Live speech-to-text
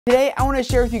Today, I want to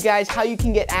share with you guys how you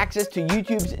can get access to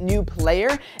YouTube's new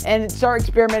player and start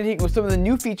experimenting with some of the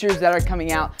new features that are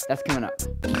coming out that's coming up.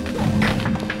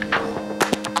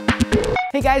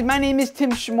 Hey guys, my name is Tim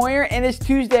Schmoyer and it's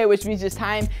Tuesday, which means it's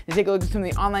time to take a look at some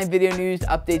of the online video news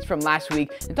updates from last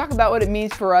week and talk about what it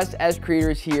means for us as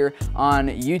creators here on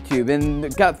YouTube. And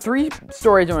I've got three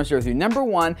stories I want to share with you. Number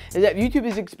one is that YouTube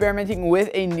is experimenting with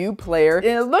a new player and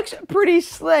it looks pretty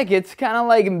slick. It's kind of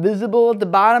like invisible at the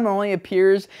bottom. It only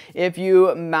appears if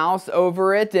you mouse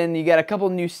over it, and you got a couple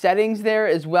new settings there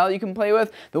as well you can play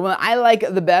with. The one I like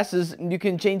the best is you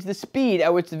can change the speed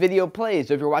at which the video plays.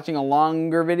 So if you're watching a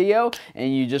longer video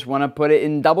and you just want to put it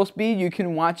in double speed, you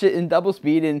can watch it in double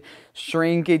speed and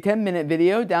shrink a 10-minute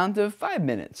video down to 5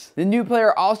 minutes. The new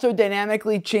player also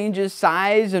dynamically changes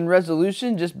size and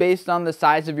resolution just based on the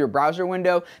size of your browser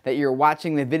window that you're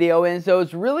watching the video in. So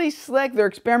it's really slick. They're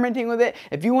experimenting with it.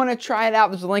 If you want to try it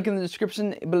out, there's a link in the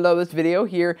description below this video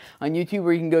here on YouTube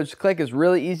where you can go just click. It's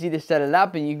really easy to set it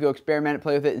up and you can go experiment,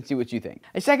 play with it, and see what you think.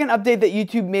 A second update that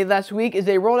YouTube made last week is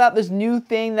they rolled out this new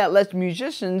thing that lets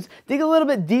musicians dig a little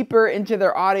bit deeper into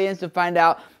their audience to find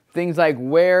out things like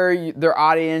where their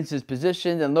audience is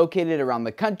positioned and located around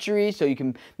the country, so you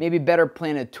can maybe better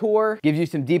plan a tour. Gives you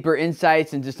some deeper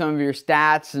insights into some of your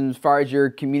stats and as far as your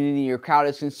community, your crowd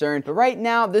is concerned. But right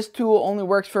now, this tool only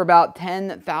works for about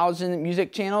 10,000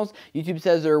 music channels. YouTube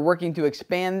says they're working to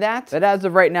expand that. But as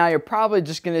of right now, you're probably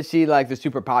just gonna see like the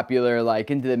super popular,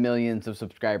 like into the millions of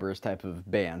subscribers type of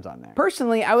bands on there.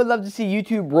 Personally, I would love to see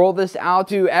YouTube roll this out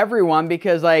to everyone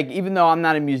because like, even though I'm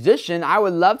not a musician, I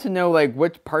would love to know like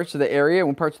which parts of the area,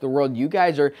 what parts of the world you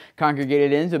guys are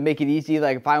congregated in, so make it easy.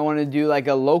 Like if I want to do like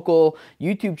a local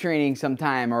YouTube training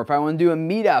sometime, or if I want to do a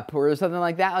meetup or something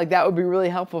like that would be really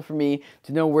helpful for me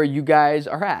to know where you guys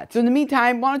are at. So in the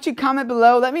meantime, why don't you comment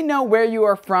below, let me know where you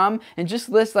are from, and just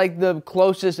list like the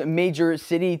closest major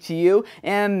city to you,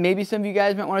 and maybe some of you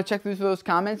guys might want to check through those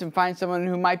comments and find someone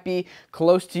who might be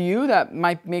close to you that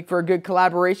might make for a good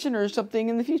collaboration or something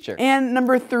in the future. And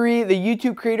number three, the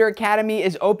YouTube Creator Academy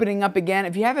is opening up again.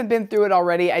 If you haven't been through it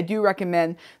already, I do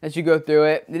recommend that you go through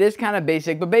it. It is kind of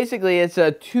basic, but basically it's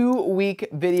a 2-week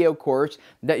video course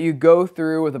that you go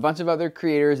through with a bunch of other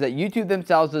creators that YouTube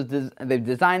themselves they've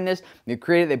designed this, they've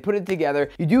created, they put it together.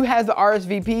 You do have the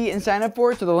RSVP and sign up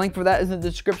for it, so the link for that is in the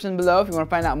description below if you want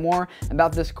to find out more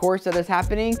about this course that is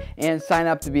happening and sign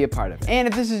up to be a part of it. And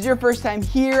if this is your first time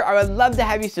here, I would love to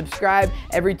have you subscribe.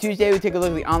 Every Tuesday we take a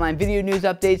look at the online video news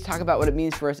updates, talk about what it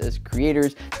means for us as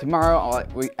creators. Tomorrow,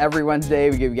 every Wednesday,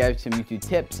 we give you guys some YouTube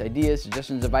tips, ideas,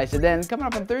 suggestions, advice, and then coming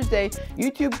up on Thursday,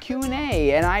 YouTube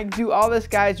Q&A. And I do all this,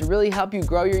 guys, to really help you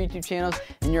grow your YouTube channels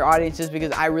and your audiences,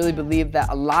 because I really believe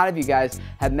that a lot of you guys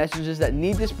have messages that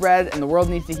need to spread and the world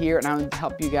needs to hear, and I want to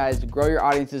help you guys grow your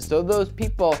audiences so those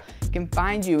people can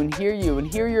find you and hear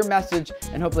your message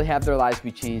and hopefully have their lives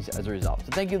be changed as a result. So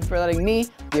thank you for letting me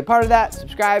be a part of that.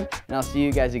 Subscribe, and I'll see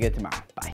you guys again tomorrow.